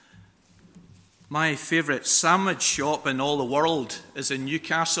My favourite sandwich shop in all the world is in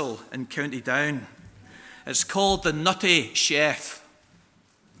Newcastle in County Down. It's called the Nutty Chef.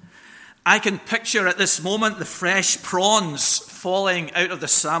 I can picture at this moment the fresh prawns falling out of the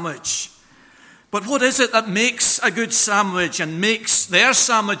sandwich. But what is it that makes a good sandwich and makes their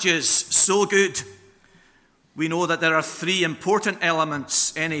sandwiches so good? We know that there are three important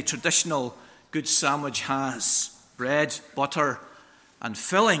elements any traditional good sandwich has: bread, butter, and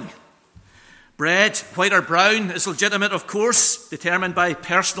filling. Bread, white or brown, is legitimate, of course, determined by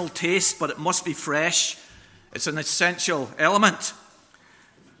personal taste, but it must be fresh. It's an essential element.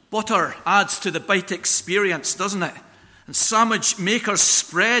 Butter adds to the bite experience, doesn't it? And sandwich makers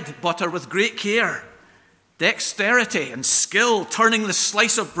spread butter with great care. Dexterity and skill, turning the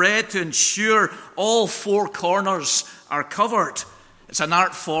slice of bread to ensure all four corners are covered. It's an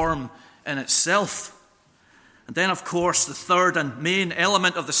art form in itself. And then, of course, the third and main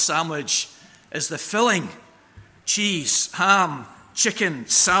element of the sandwich is the filling. Cheese, ham, chicken,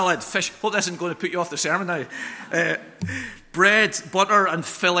 salad, fish. Hope this isn't going to put you off the sermon now. Bread, butter, and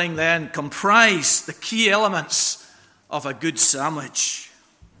filling then comprise the key elements of a good sandwich.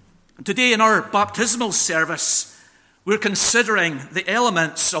 And today in our baptismal service, we're considering the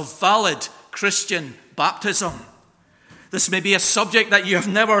elements of valid Christian baptism. This may be a subject that you have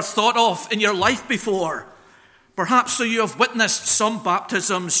never thought of in your life before. Perhaps so you have witnessed some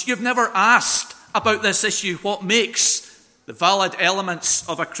baptisms, you've never asked about this issue, what makes the valid elements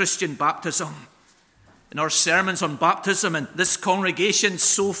of a Christian baptism. In our sermons on baptism in this congregation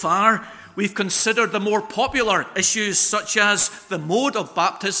so far, we've considered the more popular issues such as the mode of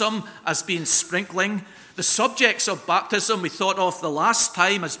baptism as being sprinkling, the subjects of baptism we thought of the last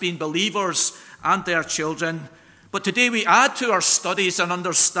time as being believers and their children. But today we add to our studies and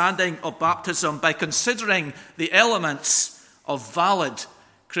understanding of baptism by considering the elements of valid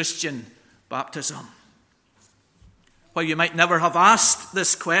Christian baptism. While you might never have asked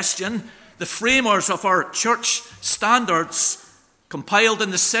this question, the framers of our church standards, compiled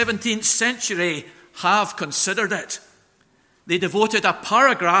in the 17th century, have considered it. They devoted a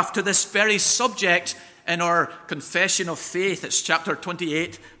paragraph to this very subject in our Confession of Faith. It's chapter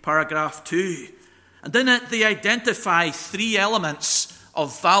 28, paragraph 2. And in it, they identify three elements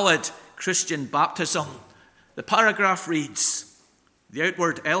of valid Christian baptism. The paragraph reads, "The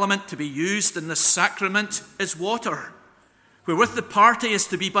outward element to be used in the sacrament is water, wherewith the party is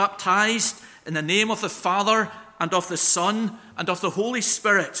to be baptized in the name of the Father and of the Son and of the Holy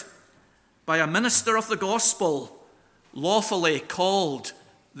Spirit, by a minister of the gospel, lawfully called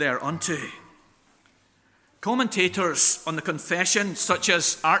thereunto." Commentators on the confession, such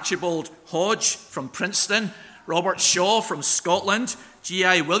as Archibald Hodge from Princeton, Robert Shaw from Scotland,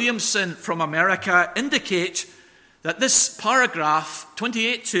 G.I. Williamson from America, indicate that this paragraph,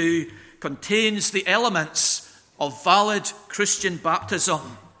 28.2, contains the elements of valid Christian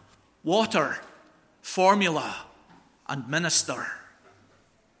baptism: water, formula, and minister.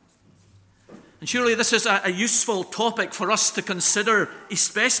 And surely this is a useful topic for us to consider,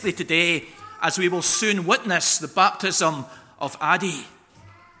 especially today, as we will soon witness the baptism of Addie.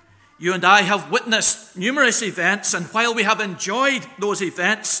 You and I have witnessed numerous events, and while we have enjoyed those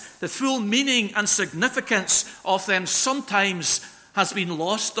events, the full meaning and significance of them sometimes has been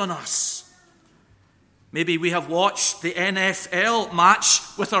lost on us. Maybe we have watched the NFL match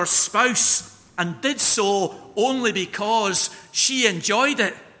with our spouse and did so only because she enjoyed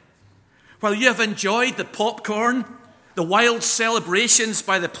it. While you have enjoyed the popcorn, the wild celebrations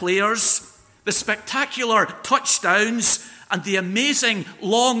by the players, the spectacular touchdowns, and the amazing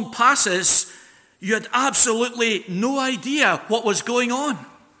long passes, you had absolutely no idea what was going on.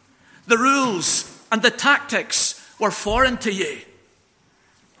 The rules and the tactics were foreign to you.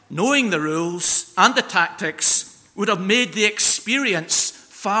 Knowing the rules and the tactics would have made the experience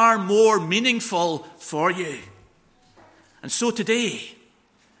far more meaningful for you. And so today,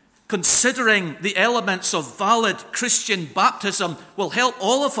 considering the elements of valid Christian baptism will help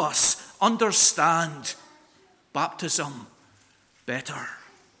all of us understand baptism better.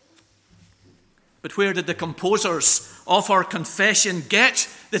 But where did the composers of our confession get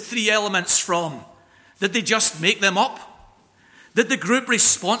the three elements from? Did they just make them up? Did the group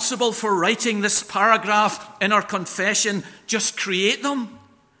responsible for writing this paragraph in our confession just create them?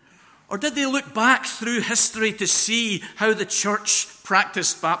 Or did they look back through history to see how the church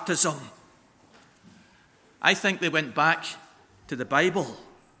practiced baptism? I think they went back to the Bible.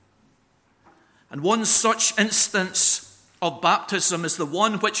 And one such instance of baptism is the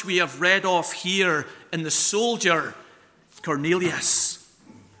one which we have read of here in the soldier Cornelius.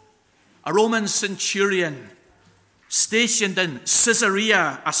 A Roman centurion stationed in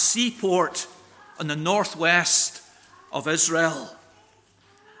Caesarea, a seaport, on the northwest of Israel.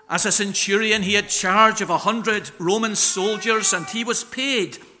 As a centurion, he had charge of 100 Roman soldiers, and he was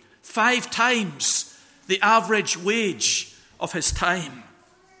paid 5 times the average wage of his time.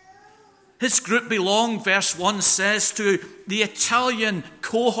 His group belonged, verse 1 says, to the Italian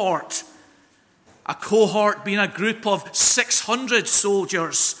cohort, a cohort being a group of 600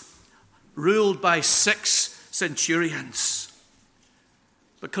 soldiers ruled by 6 centurions.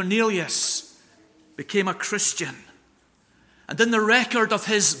 But Cornelius became a Christian. And in the record of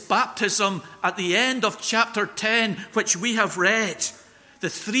his baptism at the end of chapter 10, which we have read, the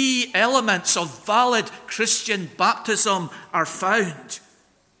 3 elements of valid Christian baptism are found.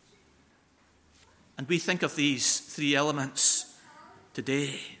 And we think of these 3 elements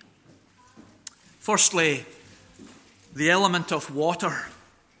today. Firstly, the element of water.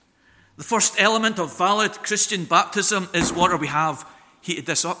 The first element of valid Christian baptism is water. We have heated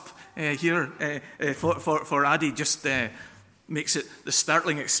this up here for Addie, just makes it the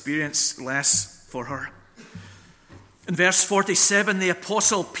startling experience less for her. In verse 47, the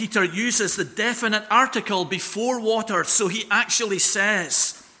Apostle Peter uses the definite article before water, so he actually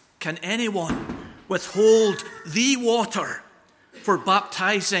says, "Can anyone withhold the water for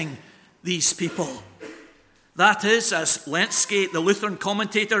baptizing these people?" That is, as Lenski, the Lutheran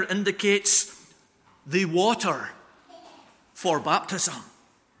commentator, indicates, the water for baptism.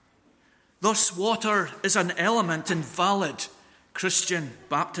 Thus, water is an element in valid Christian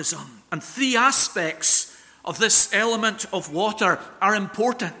baptism. And 3 aspects of this element of water are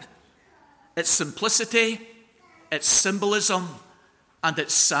important: its simplicity, its symbolism, and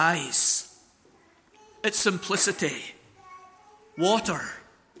its size. Its simplicity. Water.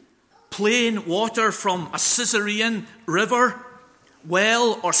 Plain water from a Caesarean river,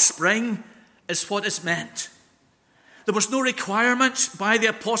 well, or spring is what is meant. There was no requirement by the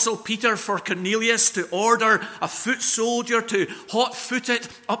Apostle Peter for Cornelius to order a foot soldier to hot-foot it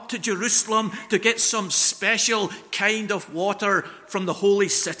up to Jerusalem to get some special kind of water from the holy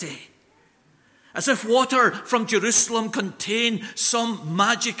city. As if water from Jerusalem contained some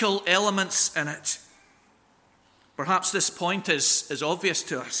magical elements in it. Perhaps this point is obvious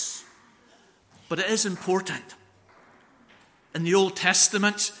to us, but it is important. In the Old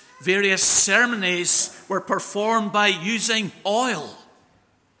Testament, various ceremonies were performed by using oil.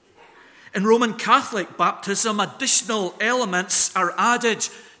 In Roman Catholic baptism, additional elements are added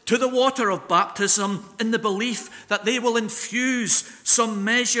to the water of baptism in the belief that they will infuse some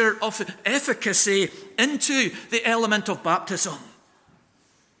measure of efficacy into the element of baptism.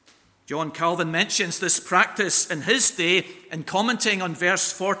 John Calvin mentions this practice in his day in commenting on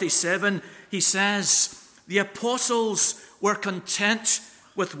verse 47. He says, "The apostles were content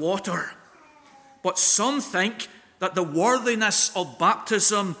with water, but some think that the worthiness of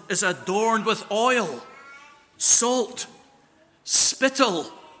baptism is adorned with oil, salt,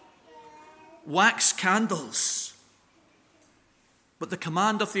 spittle, wax candles." But the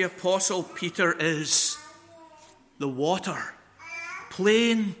command of the Apostle Peter is the water,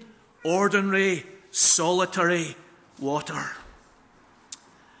 plain, ordinary, solitary water.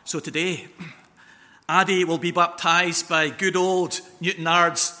 So today, Addie will be baptized by good old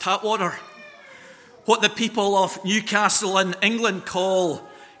Newtonard's tap water, what the people of Newcastle in England call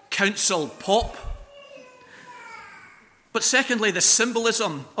council pop. But secondly, the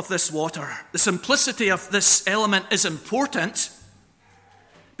symbolism of this water, the simplicity of this element is important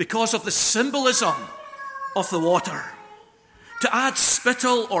because of the symbolism of the water. To add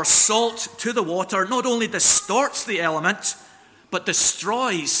spittle or salt to the water not only distorts the element, but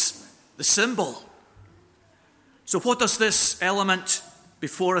destroys the symbol. So what does this element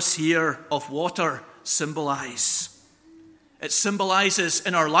before us here of water symbolize? It symbolizes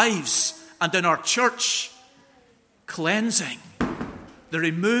in our lives and in our church cleansing, the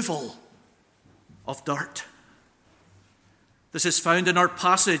removal of dirt. This is found in our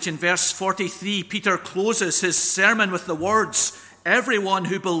passage in verse 43. Peter closes his sermon with the words, "Everyone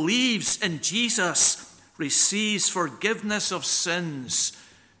who believes in Jesus receives forgiveness of sins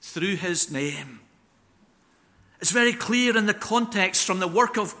through his name." It's very clear in the context from the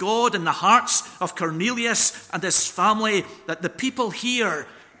work of God in the hearts of Cornelius and his family that the people here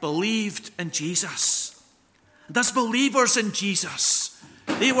believed in Jesus. And as believers in Jesus,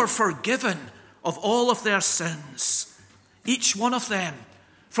 they were forgiven of all of their sins. Each one of them,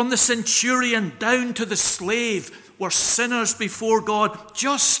 from the centurion down to the slave, were sinners before God,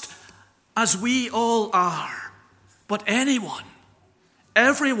 just as we all are. But anyone,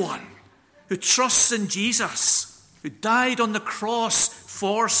 everyone who trusts in Jesus, who died on the cross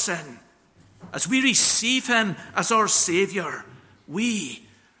for sin, as we receive him as our Savior, we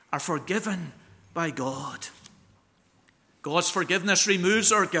are forgiven by God. God's forgiveness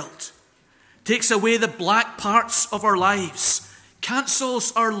removes our guilt, takes away the black parts of our lives,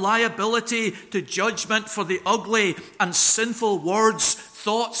 cancels our liability to judgment for the ugly and sinful words,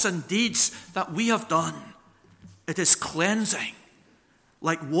 thoughts, and deeds that we have done. It is cleansing,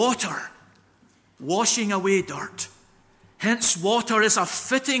 like water washing away dirt. Hence, water is a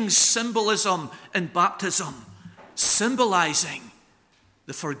fitting symbolism in baptism, symbolizing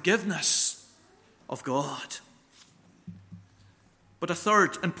the forgiveness of God. But a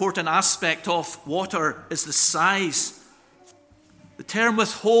third important aspect of water is the size. The term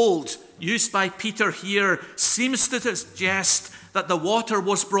withhold, used by Peter here, seems to suggest that the water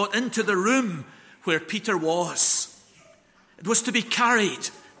was brought into the room where Peter was. It was to be carried,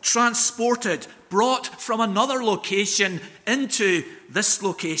 transported, brought from another location into this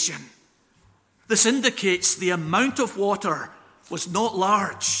location. This indicates the amount of water was not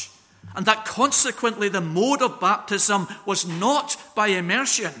large, and that consequently the mode of baptism was not by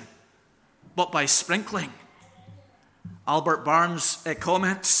immersion, but by sprinkling. Albert Barnes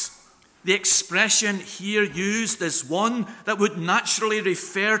comments, the expression here used is one that would naturally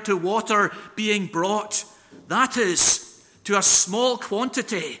refer to water being brought, that is, to a small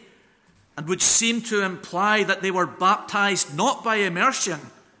quantity, and would seem to imply that they were baptized not by immersion,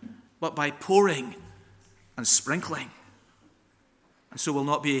 but by pouring and sprinkling. And so we'll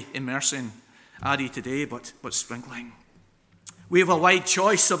not be immersing Addy today, but sprinkling. We have a wide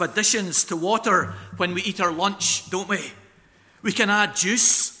choice of additions to water when we eat our lunch, don't we? We can add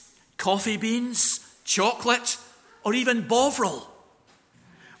juice, coffee beans, chocolate, or even Bovril.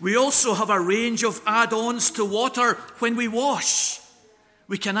 We also have a range of add-ons to water when we wash.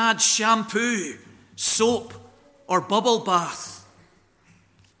 We can add shampoo, soap, or bubble bath.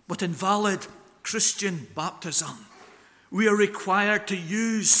 But in valid Christian baptism, we are required to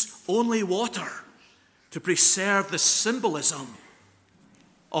use only water to preserve the symbolism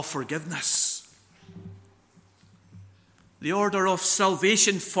of forgiveness. The order of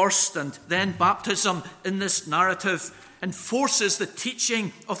salvation first and then baptism in this narrative enforces the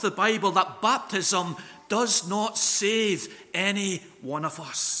teaching of the Bible that baptism does not save any one of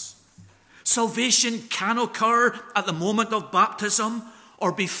us. Salvation can occur at the moment of baptism,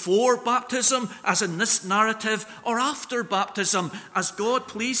 or before baptism, as in this narrative, or after baptism, as God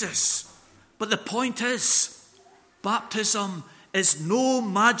pleases. But the point is, baptism is no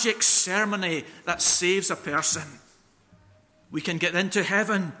magic ceremony that saves a person. We can get into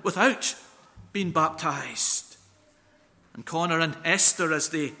heaven without being baptized. And Connor and Esther, as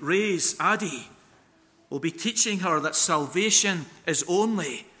they raise Addy, will be teaching her that salvation is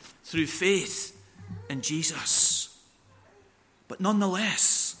only through faith in Jesus. But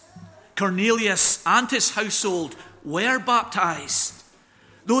nonetheless, Cornelius and his household were baptized.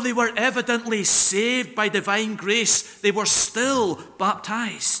 Though they were evidently saved by divine grace, they were still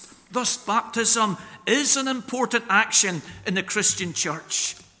baptized. Thus, baptism is an important action in the Christian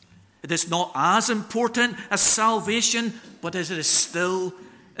church. It is not as important as salvation, but it is still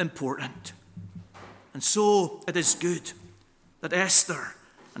important. And so it is good that Esther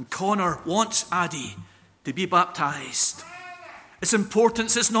and Connor want Addy to be baptized. Its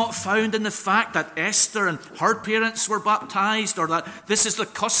importance is not found in the fact that Esther and her parents were baptized, or that this is the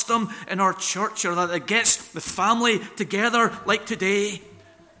custom in our church, or that it gets the family together like today,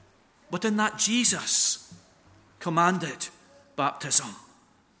 but in that Jesus commanded baptism.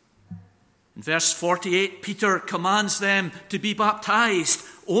 In verse 48, Peter commands them to be baptized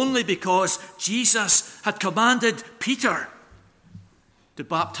only because Jesus had commanded Peter to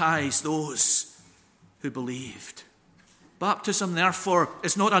baptize those who believed. Baptism, therefore,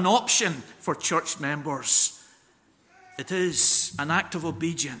 is not an option for church members. It is an act of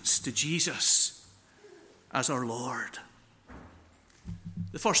obedience to Jesus as our Lord.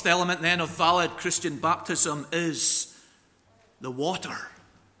 The first element, then, of valid Christian baptism is the water.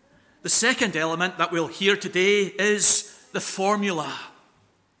 The second element that we'll hear today is the formula.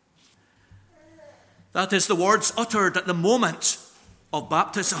 That is the words uttered at the moment of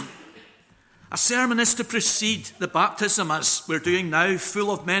baptism. A sermon is to precede the baptism, as we're doing now,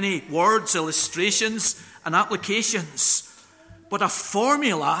 full of many words, illustrations, and applications. But a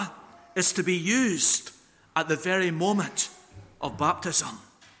formula is to be used at the very moment of baptism.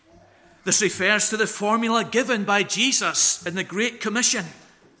 This refers to the formula given by Jesus in the Great Commission.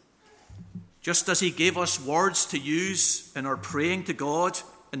 Just as he gave us words to use in our praying to God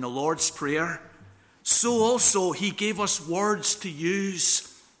in the Lord's Prayer, so also he gave us words to use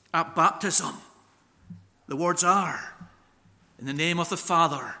at baptism. The words are, in the name of the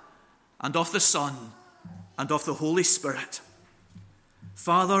Father, and of the Son, and of the Holy Spirit.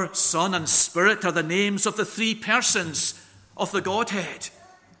 Father, Son, and Spirit are the names of the three persons of the Godhead.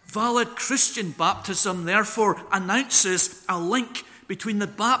 Valid Christian baptism, therefore, announces a link between the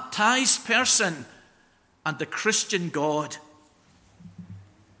baptized person and the Christian God.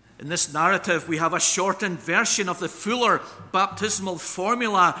 In this narrative, we have a shortened version of the fuller baptismal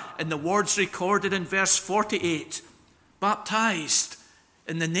formula in the words recorded in verse 48. Baptized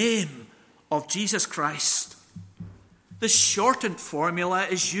in the name of Jesus Christ. This shortened formula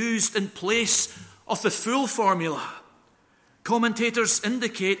is used in place of the full formula. Commentators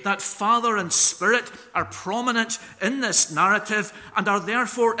indicate that Father and Spirit are prominent in this narrative and are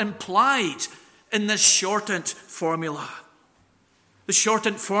therefore implied in this shortened formula. The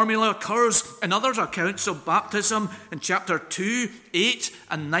shortened formula occurs in other accounts of baptism in chapter 2, 8,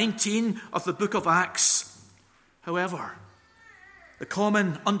 and 19 of the book of Acts. However, the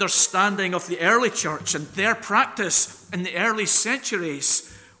common understanding of the early church and their practice in the early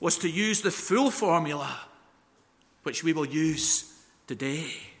centuries was to use the full formula, which we will use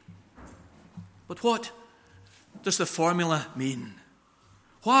today. But what does the formula mean?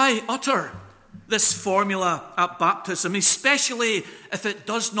 Why utter this formula at baptism, especially if it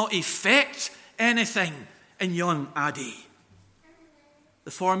does not effect anything in young Addie?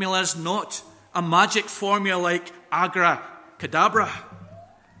 The formula is not a magic formula like abracadabra,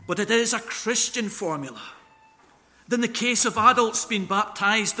 but it is a Christian formula. In the case of adults being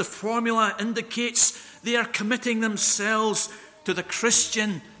baptized, the formula indicates they are committing themselves to the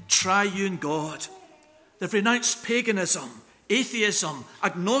Christian triune God. They've renounced paganism, atheism,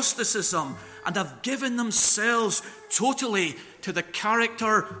 agnosticism, and have given themselves totally to the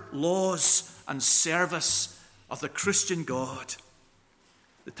character, laws, and service of the Christian God.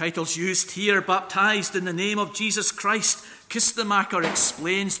 The titles used here, baptized in the name of Jesus Christ, Kistemacher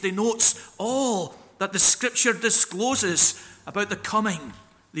explains, denotes all that the Scripture discloses about the coming,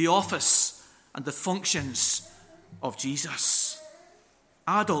 the office, and the functions of Jesus.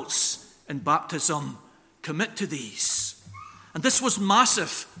 Adults in baptism commit to these. And this was massive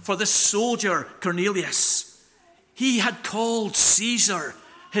for this soldier Cornelius. He had called Caesar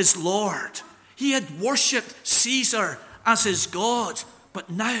his Lord. He had worshipped Caesar as his God. But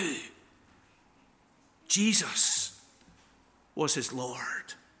now, Jesus was his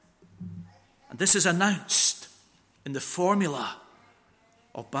Lord. And this is announced in the formula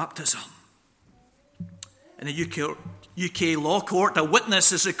of baptism. In a UK law court, a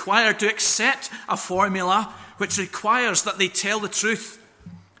witness is required to accept a formula which requires that they tell the truth.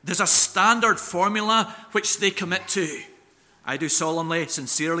 There's a standard formula which they commit to. I do solemnly,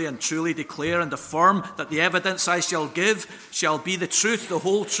 sincerely, and truly declare and affirm that the evidence I shall give shall be the truth, the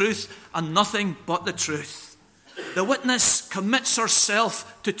whole truth, and nothing but the truth. The witness commits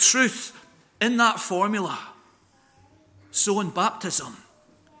herself to truth in that formula. So in baptism,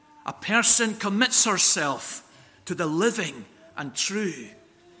 a person commits herself to the living and true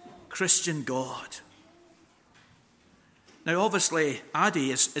Christian God. Now, obviously, Addie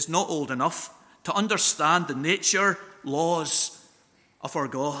is not old enough to understand the nature, laws of our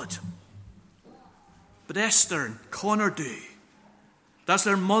God. But Esther and Connor do. That's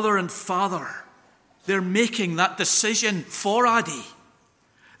their mother and father. They're making that decision for Addie.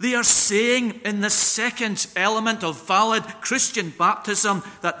 They are saying in the second element of valid Christian baptism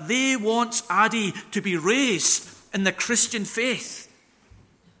that they want Addie to be raised in the Christian faith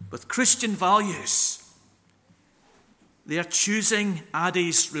with Christian values. They are choosing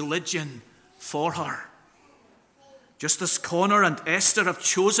Addie's religion for her. Just as Connor and Esther have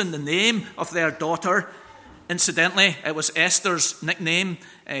chosen the name of their daughter. Incidentally, it was Esther's nickname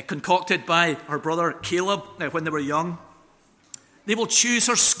concocted by her brother Caleb when they were young. They will choose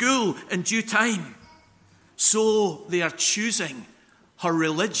her school in due time. So they are choosing her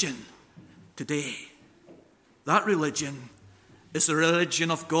religion today. That religion is the religion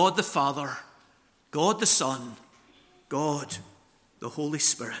of God the Father, God the Son, God the Holy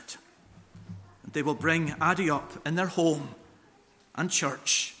Spirit. And they will bring Addie up in their home and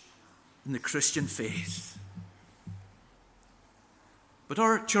church in the Christian faith. But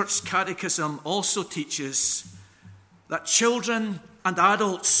our church catechism also teaches that children and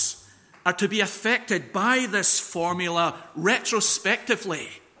adults are to be affected by this formula retrospectively.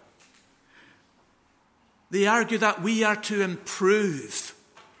 They argue that we are to improve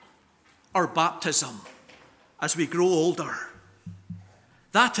our baptism as we grow older.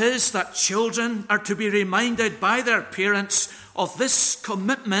 That is, that children are to be reminded by their parents of this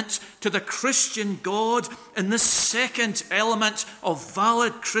commitment to the Christian God in this second element of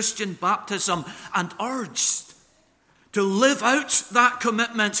valid Christian baptism, and urged to live out that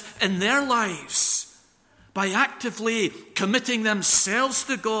commitment in their lives by actively committing themselves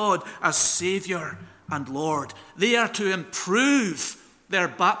to God as Saviour and Lord. They are to improve their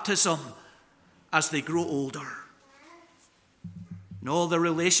baptism as they grow older. In all their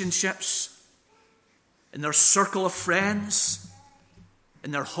relationships, in their circle of friends,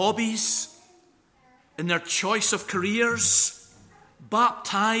 in their hobbies, in their choice of careers,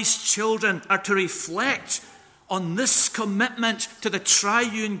 baptized children are to reflect on this commitment to the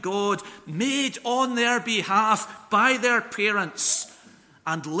triune God made on their behalf by their parents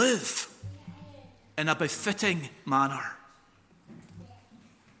and live in a befitting manner.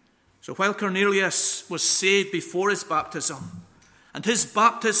 So while Cornelius was saved before his baptism, and his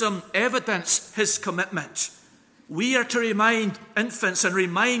baptism evidenced his commitment, we are to remind infants and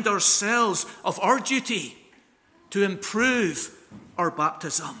remind ourselves of our duty to improve our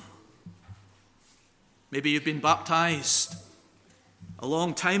baptism. Maybe you've been baptized a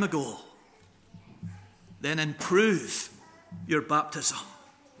long time ago. Then improve your baptism.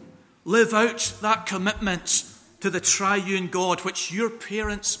 Live out that commitment to the triune God which your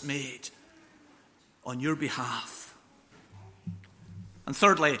parents made on your behalf. And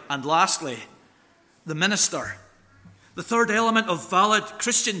thirdly and lastly, the minister. The third element of valid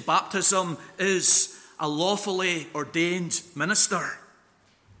Christian baptism is a lawfully ordained minister.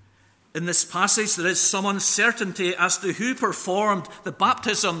 In this passage, there is some uncertainty as to who performed the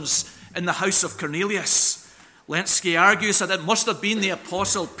baptisms in the house of Cornelius. Lenski argues that it must have been the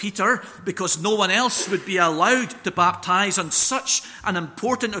Apostle Peter, because no one else would be allowed to baptize on such an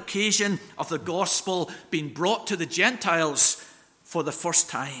important occasion of the gospel being brought to the Gentiles for the first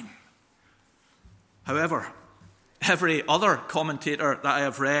time. However, every other commentator that I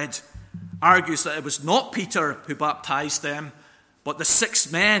have read argues that it was not Peter who baptized them, but the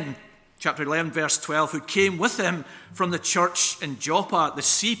 6 men, chapter 11, verse 12, who came with him from the church in Joppa, the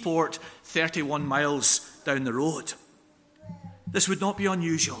seaport 31 miles down the road. This would not be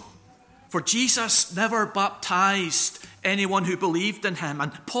unusual, for Jesus never baptized anyone who believed in him,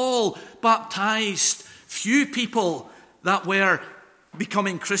 and Paul baptized few people that were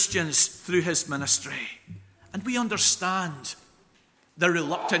becoming Christians through his ministry. And we understand their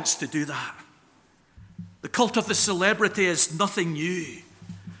reluctance to do that. The cult of the celebrity is nothing new.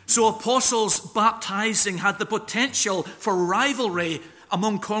 So apostles baptizing had the potential for rivalry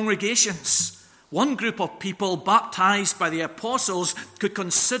among congregations. One group of people baptized by the apostles could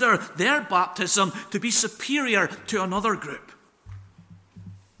consider their baptism to be superior to another group.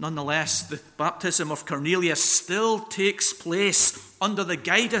 Nonetheless, the baptism of Cornelius still takes place under the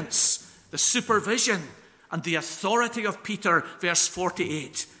guidance, the supervision, and the authority of Peter, verse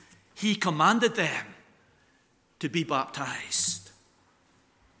 48. He commanded them to be baptized.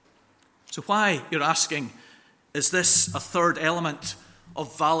 So why, you're asking, is this a third element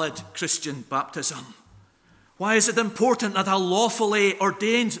of valid Christian baptism? Why is it important that a lawfully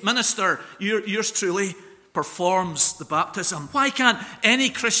ordained minister, yours truly, performs the baptism? Why can't any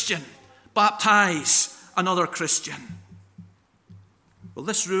Christian baptize another Christian? Well,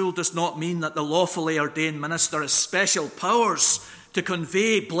 this rule does not mean that the lawfully ordained minister has special powers to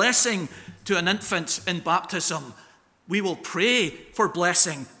convey blessing to an infant in baptism. We will pray for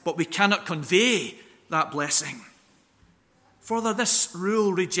blessing, but we cannot convey that blessing. Further, this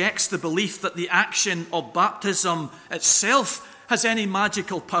rule rejects the belief that the action of baptism itself has any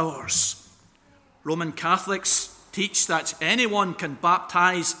magical powers. Roman Catholics teach that anyone can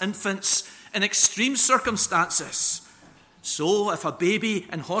baptize infants in extreme circumstances. So, if a baby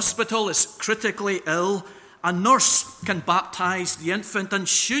in hospital is critically ill, a nurse can baptize the infant and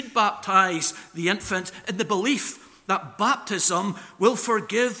should baptize the infant in the belief that baptism will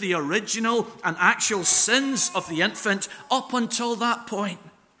forgive the original and actual sins of the infant up until that point.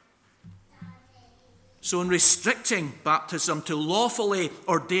 So in restricting baptism to lawfully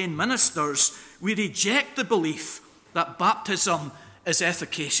ordained ministers, we reject the belief that baptism is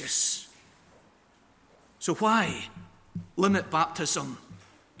efficacious. So why limit baptism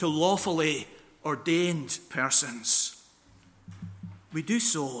to lawfully ordained persons? We do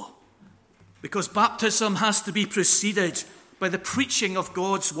so because baptism has to be preceded by the preaching of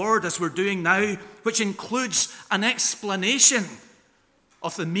God's word, as we're doing now, which includes an explanation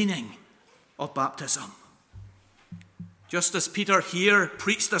of the meaning of baptism. Just as Peter here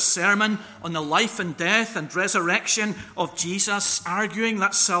preached a sermon on the life and death and resurrection of Jesus, arguing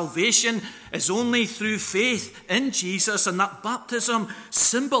that salvation is only through faith in Jesus and that baptism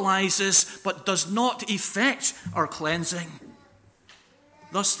symbolizes but does not effect our cleansing.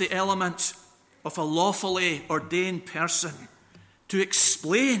 Thus, the element of a lawfully ordained person to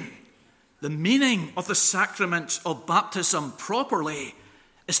explain the meaning of the sacrament of baptism properly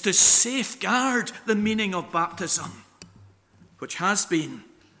is to safeguard the meaning of baptism, which has been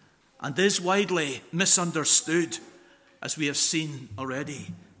and is widely misunderstood, as we have seen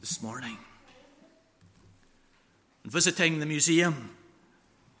already this morning. Visiting the museum,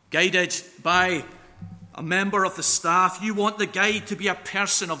 guided by a member of the staff, you want the guide to be a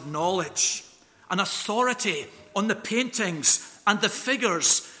person of knowledge, an authority on the paintings and the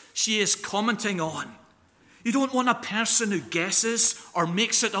figures she is commenting on. You don't want a person who guesses or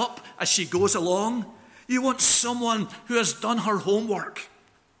makes it up as she goes along. You want someone who has done her homework.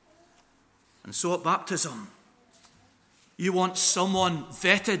 And so at baptism, you want someone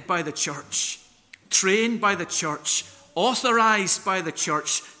vetted by the church, trained by the church, authorized by the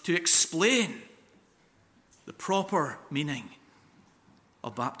church to explain the proper meaning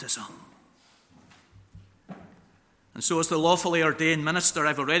of baptism. And so as the lawfully ordained minister,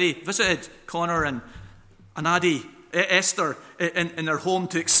 I've already visited Connor and Esther in their home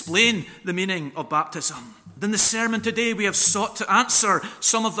to explain the meaning of baptism. In the sermon today, we have sought to answer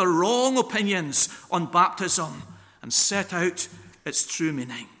some of the wrong opinions on baptism and set out its true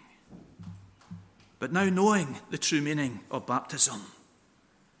meaning. But now, knowing the true meaning of baptism,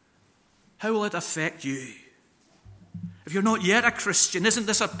 how will it affect you? If you're not yet a Christian, isn't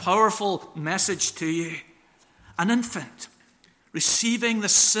this a powerful message to you? An infant receiving the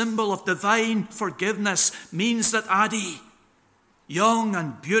symbol of divine forgiveness means that Addie, young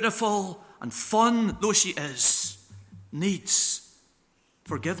and beautiful and fun though she is, needs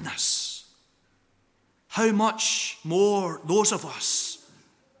forgiveness. How much more those of us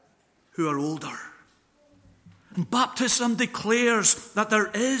who are older? And baptism declares that there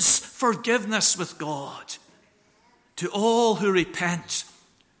is forgiveness with God to all who repent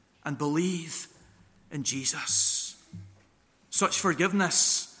and believe in Jesus. Such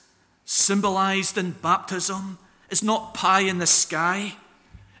forgiveness, symbolized in baptism, is not pie in the sky.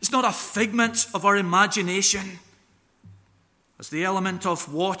 It's not a figment of our imagination. As the element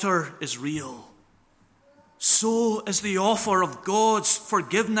of water is real, so is the offer of God's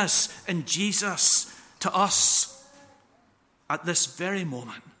forgiveness in Jesus to us at this very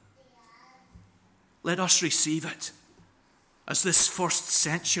moment. Let us receive it as this first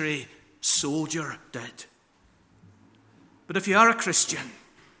century soldier did. But if you are a Christian,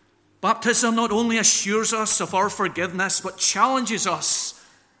 baptism not only assures us of our forgiveness, but challenges us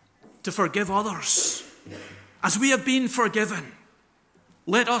to forgive others. As we have been forgiven,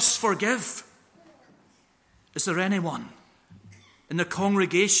 let us forgive. Is there anyone in the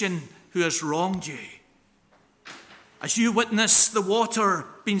congregation who has wronged you? As you witness the water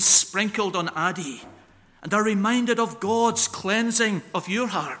being sprinkled on Addie and are reminded of God's cleansing of your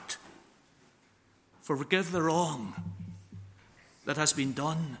heart, forgive the wrong that has been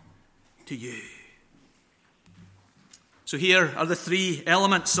done to you. So here are the three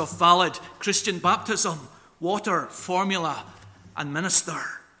elements of valid Christian baptism: water, formula, and minister.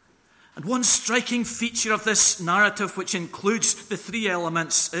 And one striking feature of this narrative, which includes the three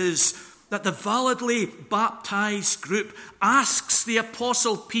elements, is that the validly baptized group asks the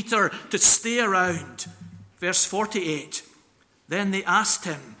Apostle Peter to stay around. Verse 48, then they asked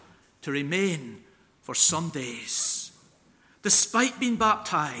him to remain for some days. Despite being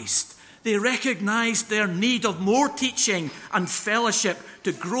baptized, they recognized their need of more teaching and fellowship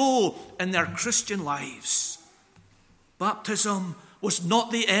to grow in their Christian lives. Baptism was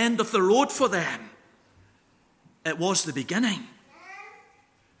not the end of the road for them. It was the beginning.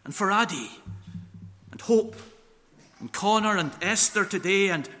 And for Addie and Hope and Connor and Esther today,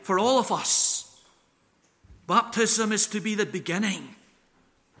 and for all of us, baptism is to be the beginning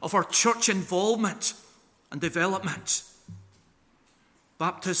of our church involvement and development.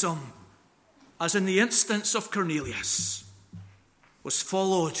 Baptism, as in the instance of Cornelius, was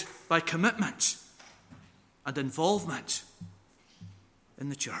followed by commitment and involvement in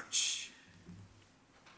the church.